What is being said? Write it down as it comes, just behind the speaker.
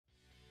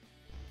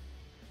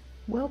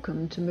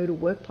Welcome to Moodle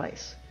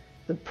Workplace,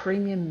 the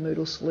premium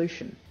Moodle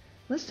solution.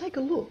 Let's take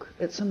a look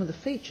at some of the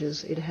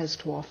features it has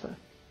to offer.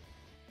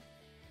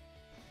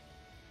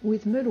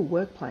 With Moodle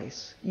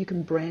Workplace, you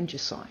can brand your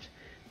site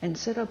and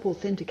set up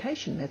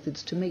authentication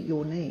methods to meet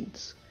your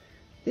needs.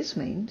 This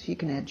means you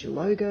can add your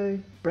logo,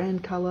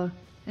 brand colour,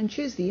 and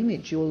choose the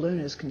image your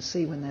learners can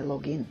see when they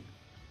log in.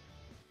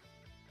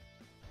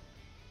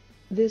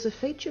 There's a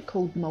feature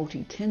called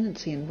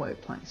multi-tenancy in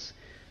Workplace,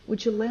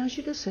 which allows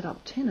you to set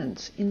up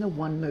tenants in the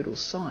one Moodle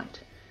site.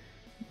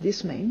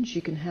 This means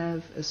you can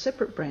have a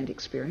separate brand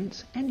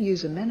experience and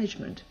user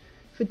management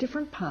for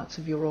different parts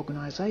of your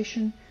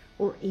organisation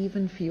or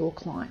even for your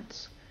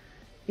clients.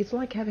 It's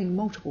like having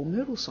multiple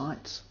Moodle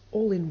sites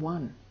all in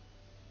one.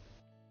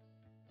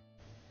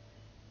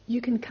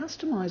 You can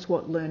customise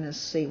what learners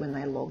see when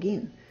they log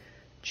in,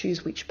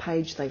 choose which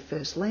page they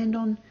first land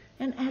on,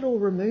 and add or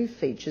remove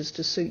features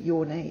to suit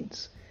your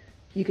needs.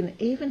 You can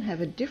even have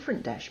a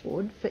different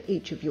dashboard for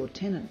each of your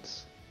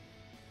tenants.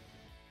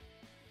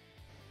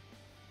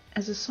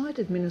 As a site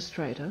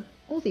administrator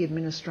or the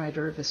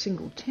administrator of a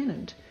single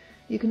tenant,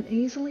 you can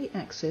easily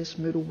access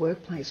Moodle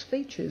Workplace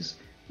features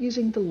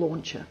using the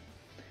launcher.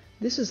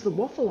 This is the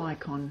waffle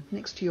icon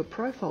next to your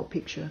profile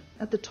picture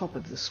at the top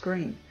of the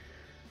screen.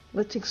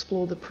 Let's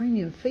explore the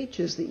premium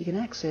features that you can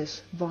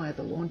access via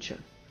the launcher.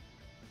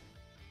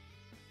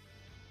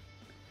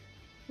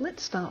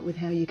 Let's start with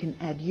how you can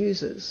add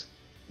users.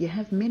 You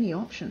have many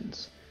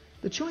options.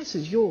 The choice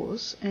is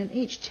yours, and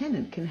each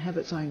tenant can have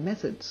its own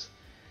methods.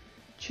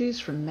 Choose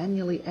from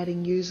manually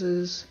adding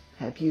users,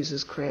 have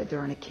users create their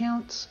own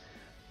accounts,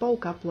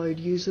 bulk upload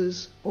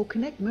users, or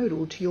connect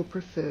Moodle to your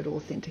preferred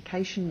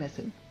authentication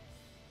method.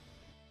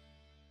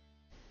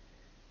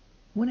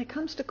 When it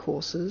comes to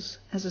courses,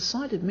 as a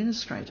site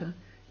administrator,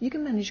 you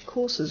can manage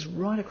courses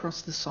right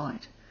across the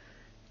site.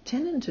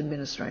 Tenant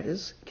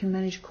administrators can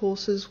manage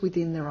courses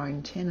within their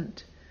own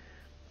tenant.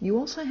 You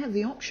also have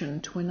the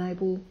option to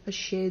enable a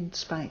shared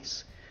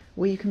space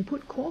where you can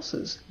put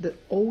courses that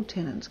all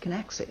tenants can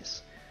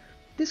access.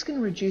 This can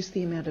reduce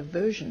the amount of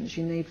versions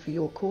you need for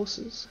your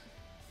courses.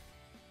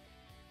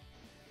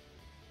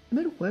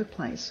 Moodle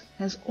Workplace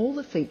has all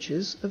the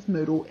features of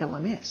Moodle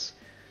LMS,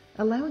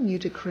 allowing you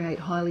to create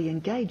highly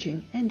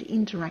engaging and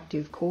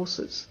interactive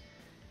courses.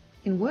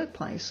 In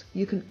Workplace,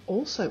 you can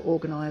also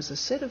organise a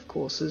set of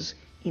courses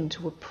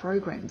into a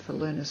program for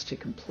learners to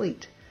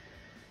complete.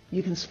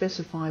 You can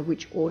specify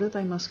which order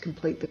they must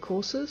complete the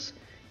courses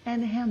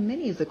and how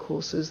many of the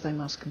courses they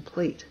must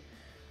complete.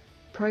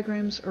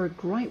 Programs are a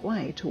great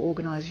way to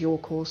organise your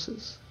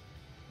courses.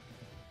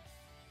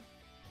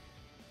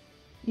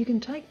 You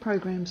can take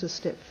programs a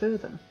step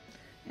further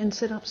and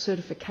set up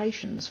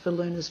certifications for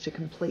learners to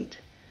complete.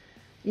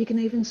 You can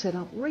even set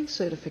up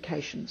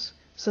recertifications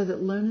so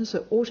that learners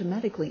are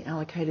automatically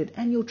allocated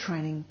annual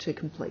training to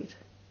complete.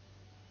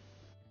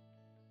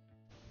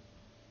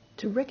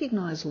 To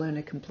recognise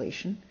learner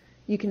completion,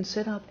 you can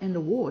set up and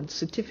award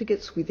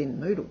certificates within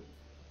Moodle.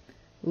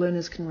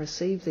 Learners can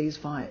receive these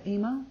via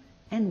email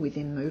and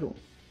within Moodle.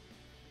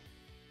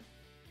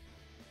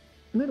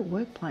 Moodle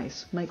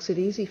Workplace makes it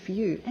easy for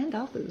you and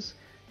others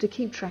to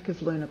keep track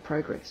of learner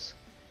progress.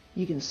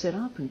 You can set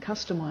up and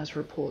customise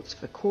reports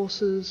for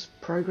courses,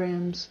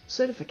 programs,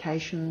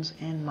 certifications,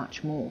 and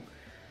much more.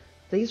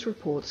 These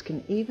reports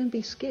can even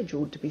be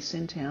scheduled to be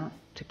sent out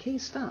to key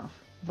staff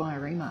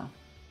via email.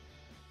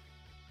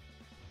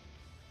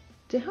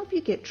 To help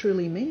you get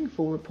truly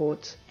meaningful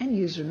reports and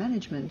user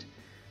management,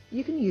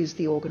 you can use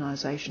the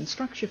organisation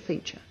structure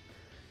feature.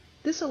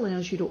 This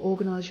allows you to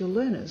organise your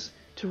learners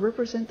to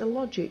represent the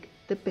logic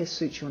that best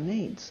suits your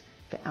needs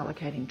for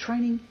allocating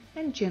training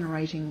and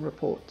generating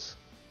reports.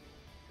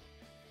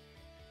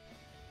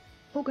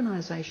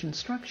 Organisation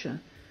structure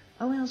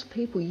allows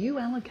people you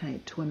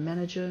allocate to a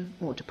manager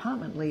or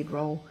department lead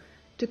role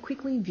to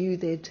quickly view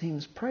their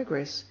team's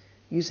progress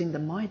using the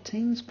My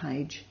Teams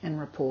page and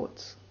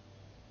reports.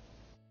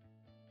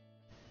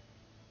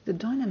 The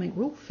dynamic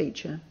rule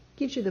feature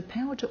gives you the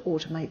power to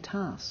automate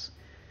tasks.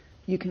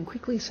 You can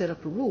quickly set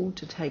up a rule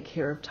to take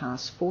care of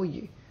tasks for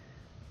you,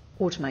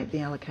 automate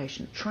the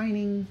allocation of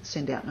training,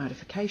 send out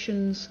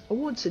notifications,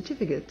 award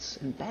certificates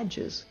and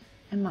badges,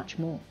 and much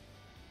more.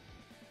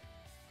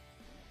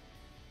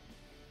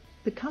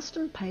 The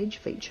custom page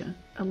feature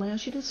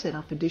allows you to set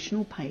up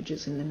additional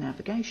pages in the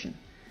navigation.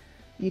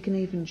 You can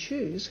even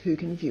choose who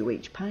can view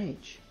each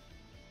page.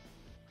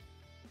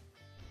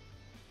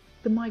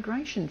 The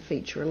migration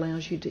feature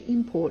allows you to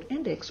import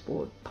and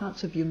export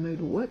parts of your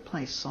Moodle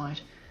Workplace site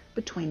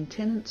between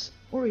tenants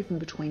or even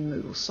between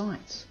Moodle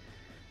sites.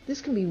 This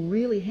can be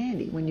really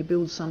handy when you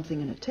build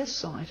something in a test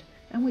site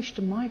and wish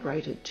to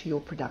migrate it to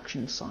your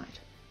production site.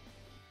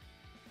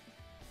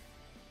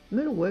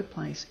 Moodle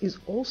Workplace is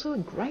also a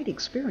great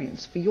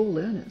experience for your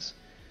learners.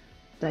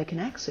 They can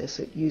access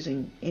it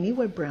using any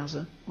web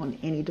browser on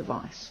any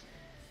device.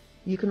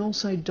 You can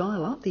also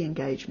dial up the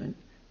engagement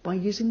by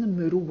using the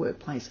Moodle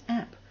Workplace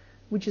app,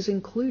 which is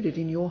included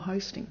in your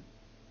hosting.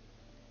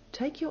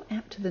 Take your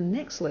app to the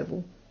next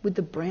level with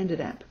the branded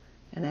app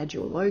and add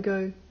your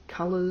logo,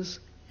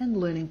 colours and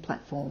learning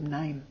platform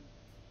name.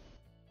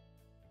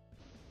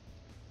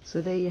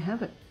 So there you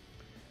have it.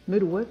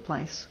 Moodle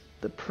Workplace,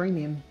 the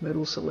premium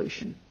Moodle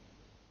solution.